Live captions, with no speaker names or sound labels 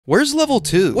Where's level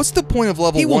 2? What's the point of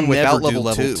level 1 without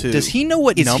level 2? Does he know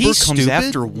what number comes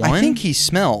after 1? I think he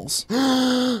smells.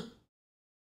 Level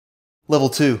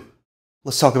 2.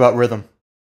 Let's talk about rhythm.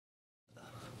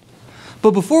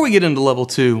 But before we get into level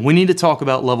 2, we need to talk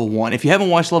about level 1. If you haven't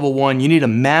watched level 1, you need to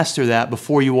master that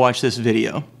before you watch this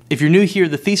video. If you're new here,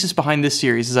 the thesis behind this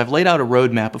series is I've laid out a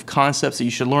roadmap of concepts that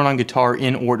you should learn on guitar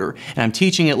in order, and I'm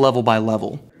teaching it level by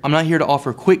level. I'm not here to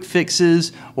offer quick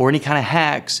fixes or any kind of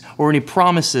hacks or any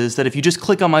promises that if you just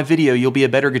click on my video, you'll be a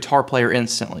better guitar player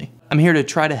instantly. I'm here to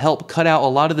try to help cut out a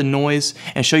lot of the noise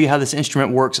and show you how this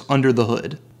instrument works under the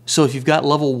hood. So if you've got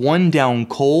level 1 down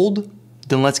cold,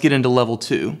 then let's get into level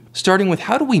 2. Starting with,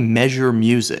 how do we measure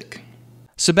music?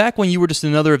 So back when you were just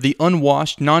another of the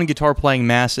unwashed, non-guitar playing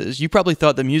masses, you probably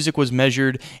thought that music was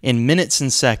measured in minutes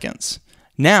and seconds.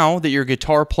 Now that you're a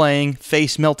guitar playing,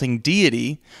 face-melting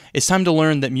deity, it's time to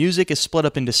learn that music is split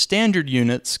up into standard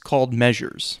units called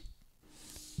measures.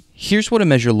 Here's what a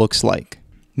measure looks like.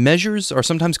 Measures are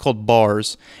sometimes called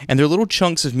bars, and they're little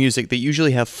chunks of music that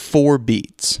usually have 4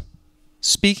 beats.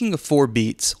 Speaking of 4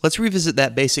 beats, let's revisit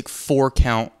that basic 4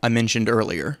 count I mentioned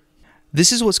earlier.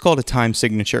 This is what's called a time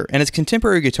signature, and as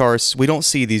contemporary guitarists, we don't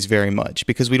see these very much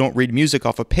because we don't read music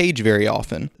off a page very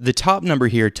often. The top number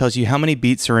here tells you how many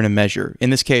beats are in a measure, in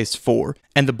this case 4,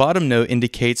 and the bottom note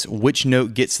indicates which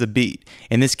note gets the beat.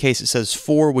 In this case it says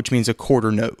 4, which means a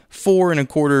quarter note. 4 and a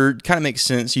quarter kind of makes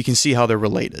sense, you can see how they're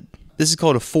related. This is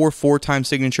called a 4/4 time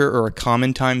signature or a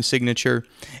common time signature,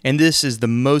 and this is the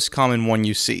most common one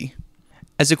you see.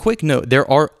 As a quick note, there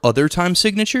are other time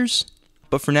signatures,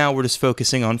 but for now we're just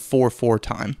focusing on 4/4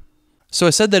 time. So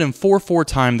I said that in 4/4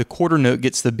 time the quarter note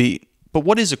gets the beat, but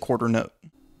what is a quarter note?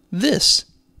 This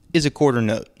is a quarter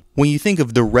note. When you think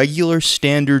of the regular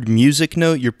standard music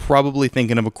note, you're probably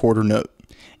thinking of a quarter note.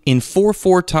 In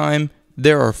 4/4 time,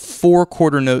 there are 4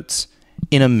 quarter notes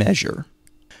in a measure,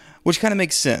 which kind of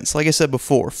makes sense. Like I said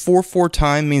before, 4/4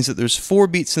 time means that there's 4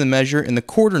 beats in the measure and the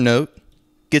quarter note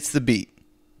gets the beat.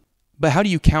 But how do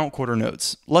you count quarter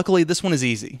notes? Luckily, this one is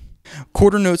easy.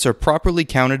 Quarter notes are properly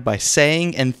counted by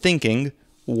saying and thinking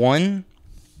 1,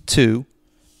 2,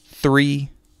 3,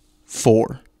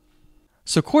 4.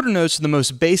 So quarter notes are the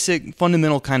most basic,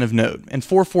 fundamental kind of note, and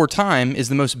 4/4 time is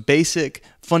the most basic,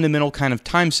 fundamental kind of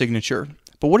time signature.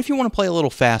 But what if you want to play a little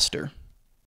faster?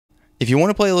 If you want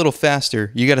to play a little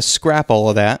faster, you got to scrap all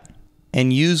of that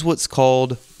and use what's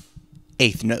called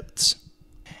eighth notes.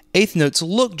 Eighth notes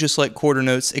look just like quarter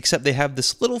notes, except they have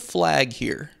this little flag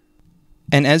here.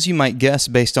 And as you might guess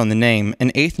based on the name,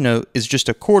 an eighth note is just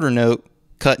a quarter note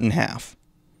cut in half.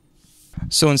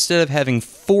 So instead of having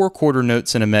 4 quarter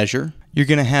notes in a measure, you're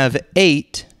going to have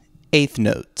 8 eighth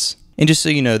notes. And just so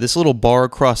you know, this little bar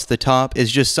across the top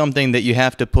is just something that you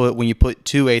have to put when you put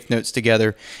 2 eighth notes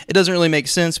together. It doesn't really make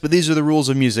sense, but these are the rules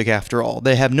of music after all.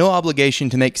 They have no obligation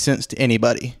to make sense to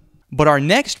anybody. But our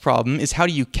next problem is, how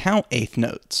do you count eighth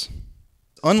notes?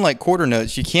 Unlike quarter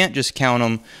notes, you can't just count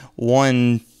them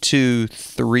 1, 2,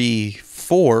 3,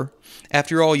 4.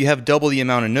 After all, you have double the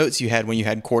amount of notes you had when you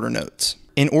had quarter notes.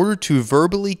 In order to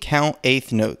verbally count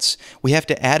eighth notes, we have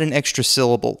to add an extra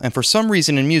syllable, and for some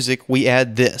reason in music, we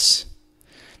add this.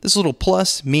 This little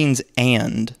plus means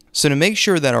and. So to make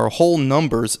sure that our whole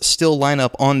numbers still line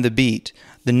up on the beat,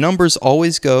 the numbers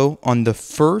always go on the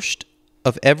first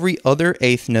of every other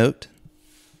eighth note,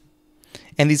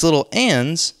 and these little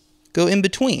ands go in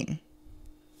between.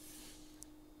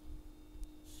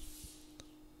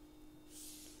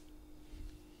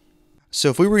 So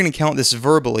if we were going to count this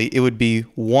verbally, it would be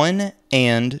 1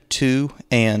 and 2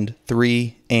 and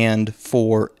 3 and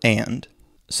 4 and.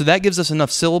 So that gives us enough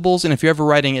syllables, and if you're ever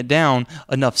writing it down,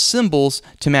 enough symbols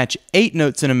to match 8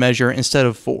 notes in a measure instead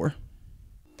of 4.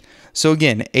 So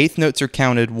again, eighth notes are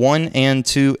counted 1 and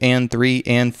 2 and 3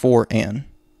 and 4 and.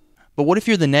 But what if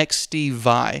you're the next Steve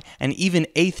Vai and even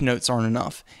eighth notes aren't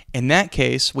enough? In that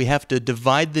case, we have to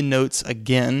divide the notes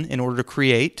again in order to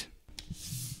create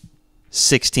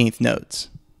 16th notes.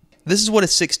 This is what a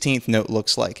 16th note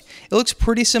looks like. It looks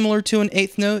pretty similar to an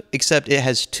eighth note, except it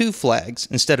has 2 flags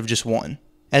instead of just 1.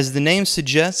 As the name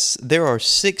suggests, there are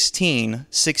 16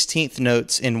 16th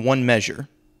notes in one measure.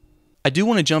 I do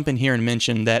want to jump in here and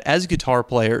mention that as guitar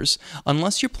players,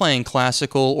 unless you're playing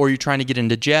classical or you're trying to get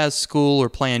into jazz school or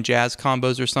playing jazz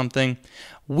combos or something,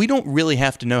 we don't really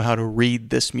have to know how to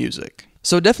read this music.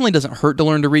 So it definitely doesn't hurt to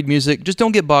learn to read music, just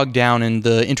don't get bogged down in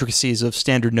the intricacies of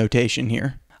standard notation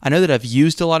here. I know that I've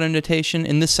used a lot of notation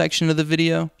in this section of the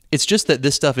video. It's just that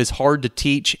this stuff is hard to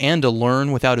teach and to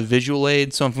learn without a visual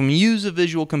aid, so if I'm going to use a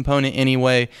visual component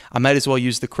anyway, I might as well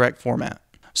use the correct format.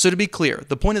 So to be clear,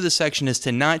 the point of this section is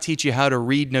to not teach you how to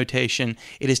read notation.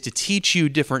 It is to teach you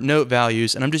different note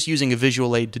values, and I'm just using a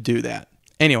visual aid to do that.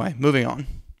 Anyway, moving on.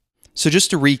 So just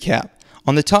to recap,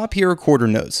 on the top here are quarter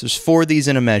notes. There's 4 of these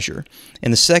in a measure.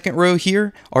 In the second row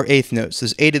here are eighth notes.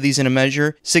 There's 8 of these in a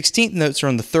measure. 16th notes are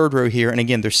on the third row here, and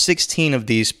again, there's 16 of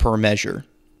these per measure.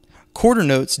 Quarter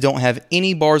notes don't have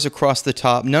any bars across the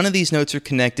top. None of these notes are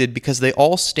connected because they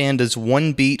all stand as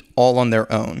one beat all on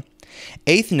their own.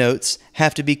 Eighth notes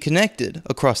have to be connected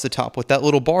across the top with that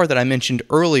little bar that I mentioned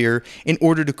earlier in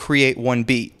order to create one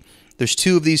beat. There's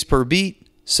 2 of these per beat,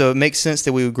 so it makes sense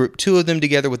that we would group 2 of them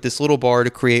together with this little bar to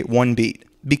create one beat.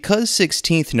 Because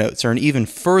 16th notes are an even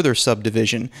further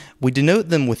subdivision, we denote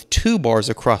them with 2 bars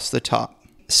across the top.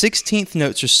 16th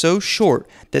notes are so short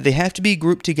that they have to be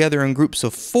grouped together in groups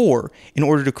of 4 in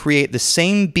order to create the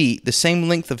same beat, the same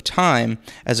length of time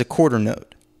as a quarter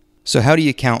note. So how do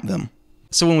you count them?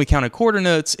 So when we counted quarter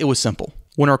notes, it was simple.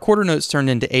 When our quarter notes turned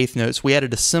into eighth notes, we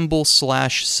added a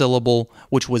symbol/syllable,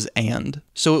 which was and.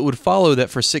 So it would follow that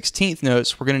for 16th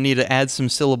notes, we're going to need to add some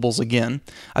syllables again.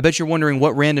 I bet you're wondering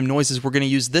what random noises we're going to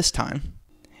use this time.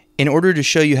 In order to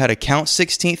show you how to count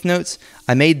 16th notes,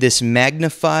 I made this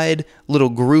magnified little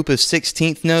group of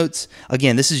 16th notes.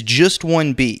 Again, this is just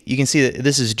one beat. You can see that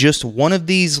this is just one of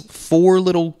these 4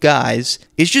 little guys.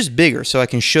 It's just bigger, so I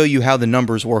can show you how the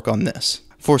numbers work on this.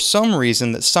 For some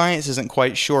reason that science isn't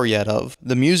quite sure yet of,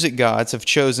 the music gods have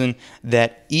chosen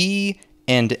that E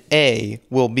and A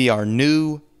will be our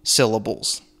new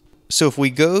syllables. So if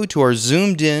we go to our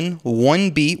zoomed in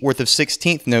 1 beat worth of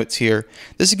 16th notes here,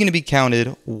 this is going to be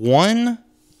counted 1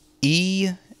 E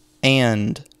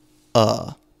and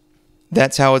A.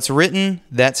 That's how it's written.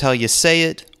 That's how you say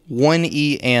it. 1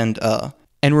 E and A.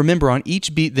 And remember, on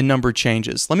each beat the number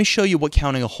changes. Let me show you what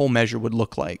counting a whole measure would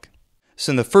look like.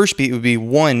 So in the first beat, it would be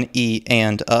 1 E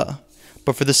and A.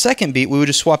 But for the second beat, we would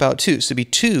just swap out 2. So it would be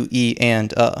 2 E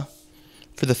and A.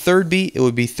 For the third beat, it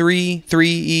would be 3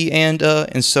 E and A,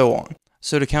 and so on.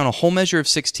 So to count a whole measure of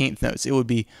 16th notes, it would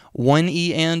be 1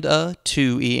 E and A,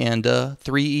 2 E and A,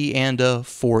 3 E and A,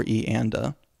 4 E and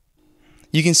A.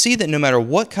 You can see that no matter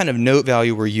what kind of note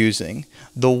value we're using,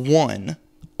 the 1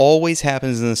 always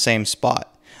happens in the same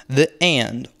spot. The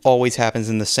and always happens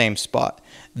in the same spot.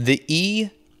 The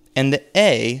E and the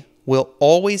A will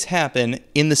always happen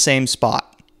in the same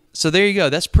spot. So there you go.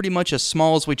 That's pretty much as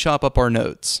small as we chop up our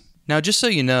notes. Now, just so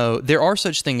you know, there are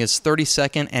such things as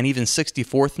 32nd and even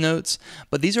 64th notes,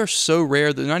 but these are so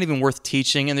rare they're not even worth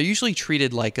teaching, and they're usually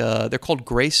treated like, they're called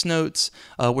grace notes,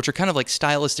 which are kind of like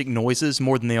stylistic noises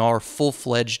more than they are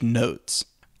full-fledged notes.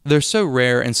 They're so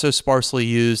rare and so sparsely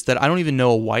used that I don't even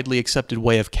know a widely accepted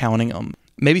way of counting them.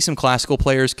 Maybe some classical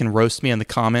players can roast me in the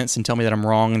comments and tell me that I'm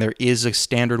wrong and there is a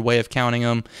standard way of counting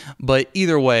them, but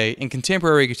either way, in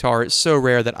contemporary guitar, it's so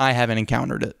rare that I haven't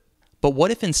encountered it. But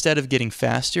what if instead of getting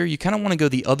faster, you kind of want to go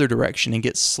the other direction and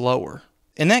get slower?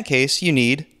 In that case, you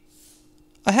need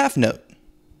a half note.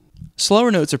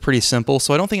 Slower notes are pretty simple,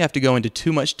 so I don't think I have to go into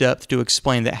too much depth to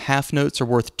explain that half notes are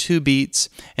worth 2 beats,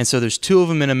 and so there's 2 of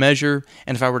them in a measure,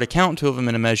 and if I were to count 2 of them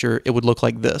in a measure, it would look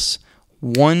like this.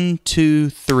 1, 2,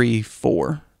 3,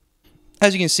 4.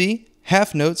 As you can see,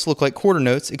 half notes look like quarter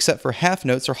notes, except for half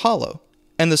notes are hollow.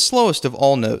 And the slowest of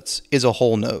all notes is a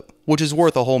whole note, which is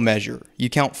worth a whole measure. You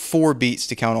count 4 beats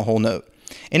to count a whole note.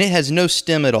 And it has no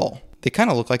stem at all. They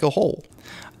kind of look like a whole.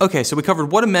 Okay, so we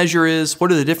covered what a measure is,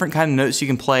 what are the different kind of notes you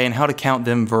can play, and how to count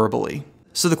them verbally.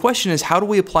 So the question is, how do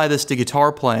we apply this to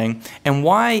guitar playing, and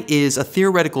why is a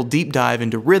theoretical deep dive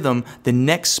into rhythm the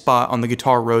next spot on the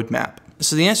guitar roadmap?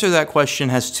 So the answer to that question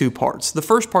has 2 parts. The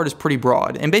first part is pretty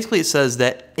broad, and basically it says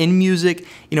that in music,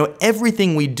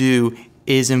 everything we do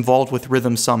is involved with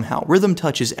rhythm somehow. Rhythm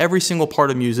touches every single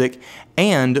part of music,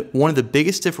 and one of the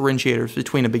biggest differentiators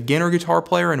between a beginner guitar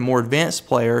player and a more advanced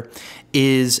player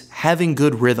is having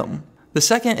good rhythm. The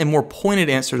second and more pointed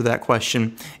answer to that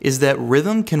question is that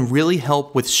rhythm can really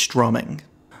help with strumming.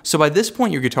 So by this point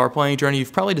in your guitar playing journey,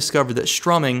 you've probably discovered that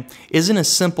strumming isn't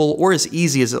as simple or as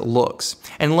easy as it looks.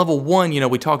 And in level 1,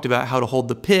 we talked about how to hold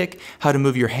the pick, how to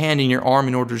move your hand and your arm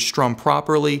in order to strum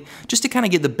properly, just to kind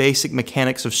of get the basic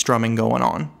mechanics of strumming going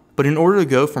on. But in order to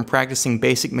go from practicing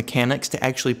basic mechanics to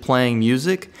actually playing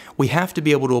music, we have to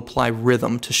be able to apply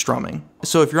rhythm to strumming.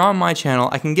 So if you're on my channel,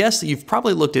 I can guess that you've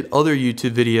probably looked at other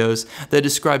YouTube videos that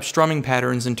describe strumming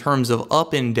patterns in terms of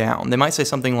up and down. They might say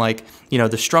something like,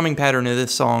 the strumming pattern of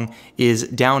this song is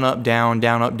down, up,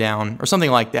 down, or something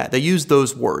like that. They use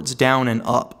those words, down and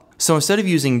up. So instead of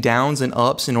using downs and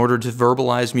ups in order to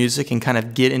verbalize music and kind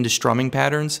of get into strumming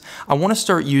patterns, I want to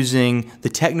start using the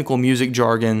technical music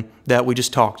jargon that we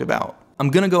just talked about. I'm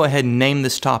going to go ahead and name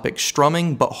this topic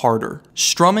Strumming But Harder.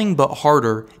 Strumming But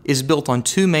Harder is built on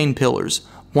two main pillars.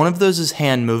 One of those is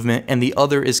hand movement and the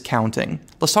other is counting.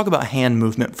 Let's talk about hand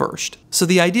movement first. So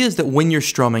the idea is that when you're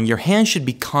strumming, your hand should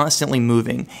be constantly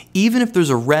moving, even if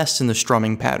there's a rest in the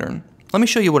strumming pattern. Let me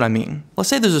show you what I mean. Let's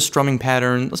say there's a strumming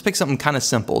pattern. Let's pick something kind of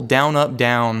simple. Down, up,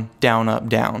 down, down, up,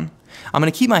 down. I'm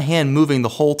going to keep my hand moving the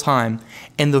whole time,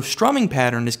 and the strumming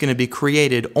pattern is going to be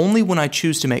created only when I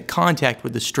choose to make contact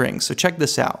with the strings. So check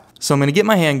this out. So I'm going to get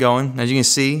my hand going. As you can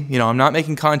see, I'm not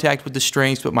making contact with the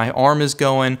strings, but my arm is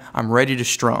going. I'm ready to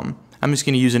strum. I'm just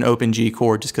going to use an open G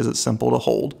chord just because it's simple to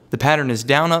hold. The pattern is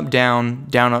down, up, down,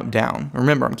 down, up, down.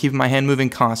 Remember, I'm keeping my hand moving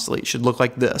constantly. It should look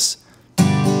like this.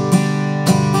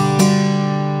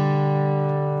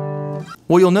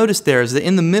 What you'll notice there is that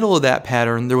in the middle of that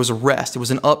pattern, there was a rest. It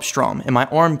was an up strum, and my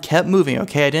arm kept moving,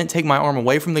 okay? I didn't take my arm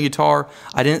away from the guitar.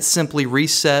 I didn't simply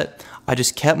reset. I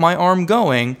just kept my arm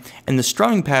going, and the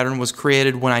strumming pattern was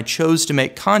created when I chose to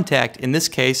make contact, in this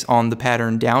case, on the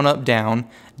pattern down, up, down,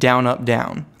 down, up,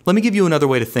 down. Let me give you another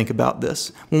way to think about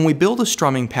this. When we build a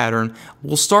strumming pattern,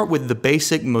 we'll start with the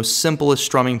basic, most simplest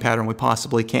strumming pattern we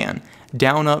possibly can.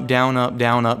 Down, up, down, up,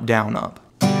 down, up, down, up.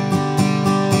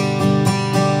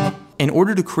 In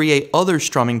order to create other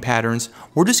strumming patterns,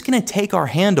 we're just going to take our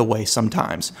hand away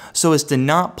sometimes so as to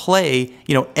not play,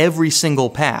 every single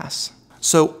pass.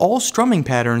 So all strumming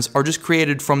patterns are just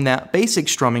created from that basic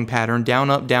strumming pattern,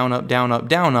 down, up, down, up, down, up,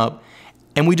 down, up,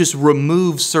 and we just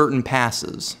remove certain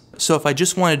passes. So if I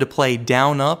just wanted to play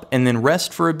down, up, and then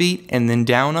rest for a beat, and then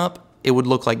down, up, it would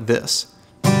look like this.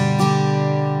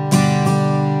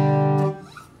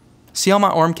 See how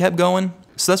my arm kept going?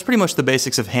 So that's pretty much the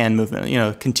basics of hand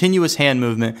movement. Continuous hand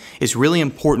movement is really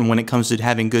important when it comes to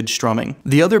having good strumming.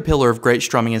 The other pillar of great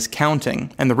strumming is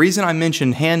counting. And the reason I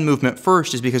mentioned hand movement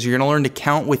first is because you're going to learn to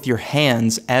count with your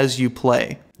hands as you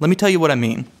play. Let me tell you what I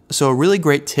mean. So a really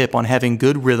great tip on having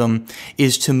good rhythm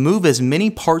is to move as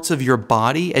many parts of your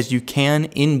body as you can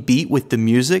in beat with the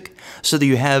music so that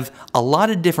you have a lot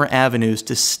of different avenues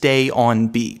to stay on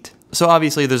beat. So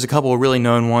obviously there's a couple of really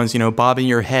known ones, bobbing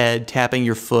your head, tapping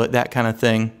your foot, that kind of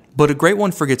thing. But a great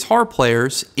one for guitar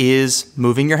players is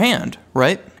moving your hand,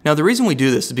 right? Now the reason we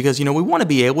do this is because, we want to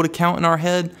be able to count in our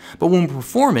head, but when we're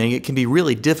performing, it can be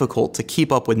really difficult to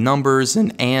keep up with numbers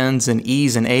and ands and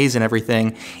e's and a's and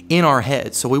everything in our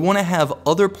head. So we want to have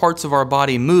other parts of our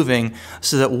body moving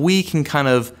so that we can kind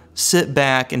of sit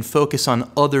back and focus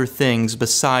on other things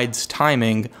besides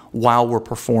timing while we're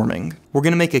performing. We're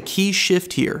going to make a key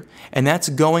shift here, and that's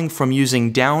going from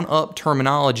using down-up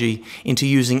terminology into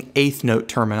using eighth note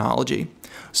terminology.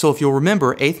 So if you'll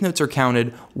remember, eighth notes are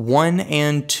counted 1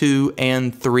 and 2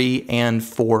 and 3 and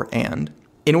 4 and.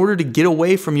 In order to get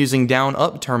away from using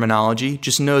down-up terminology,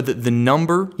 just know that the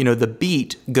number, the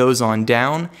beat goes on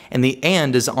down and the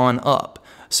and is on up.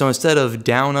 So instead of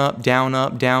down, up, down,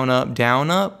 up, down, up,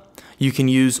 down, up, you can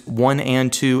use 1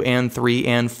 and 2 and 3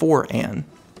 and 4 and.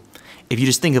 If you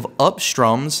just think of up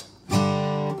strums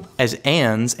as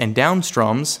ands and down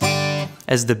strums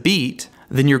as the beat,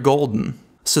 then you're golden.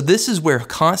 So this is where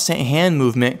constant hand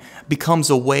movement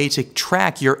becomes a way to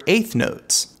track your eighth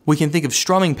notes. We can think of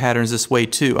strumming patterns this way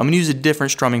too. I'm going to use a different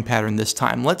strumming pattern this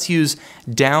time. Let's use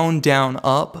down, down,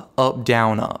 up, up,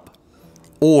 down, up.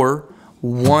 Or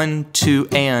 1, 2,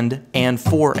 and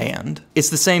 4 and.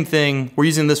 It's the same thing. We're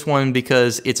using this one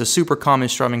because it's a super common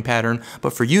strumming pattern,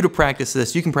 but for you to practice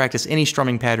this, you can practice any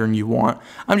strumming pattern you want.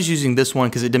 I'm just using this one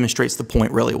because it demonstrates the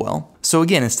point really well. So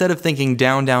again, instead of thinking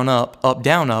down, down, up,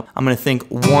 down, up, I'm going to think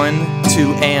 1,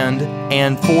 2,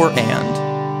 and 4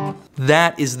 and.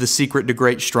 That is the secret to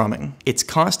great strumming. It's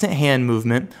constant hand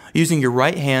movement, using your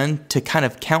right hand to kind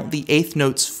of count the eighth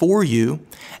notes for you,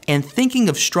 and thinking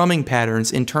of strumming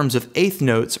patterns in terms of eighth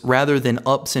notes rather than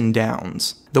ups and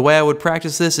downs. The way I would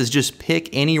practice this is just pick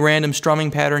any random strumming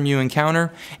pattern you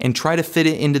encounter and try to fit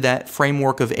it into that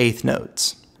framework of eighth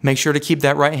notes. Make sure to keep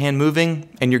that right hand moving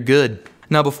and you're good.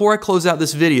 Now before I close out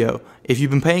this video, if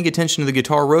you've been paying attention to the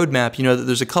guitar roadmap, you know that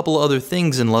there's a couple other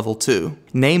things in level 2.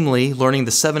 Namely, learning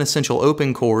the 7 essential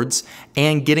open chords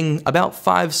and getting about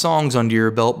 5 songs under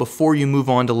your belt before you move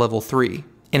on to level 3.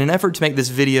 In an effort to make this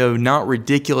video not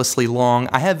ridiculously long,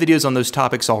 I have videos on those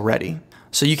topics already.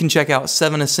 So you can check out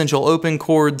 7 essential open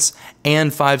chords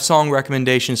and 5 song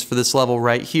recommendations for this level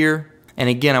right here. And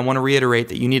again, I want to reiterate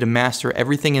that you need to master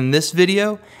everything in this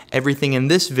video, everything in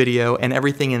this video, and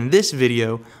everything in this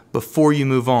video before you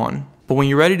move on. But when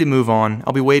you're ready to move on,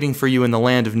 I'll be waiting for you in the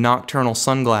land of nocturnal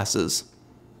sunglasses.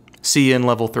 See you in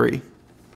level 3.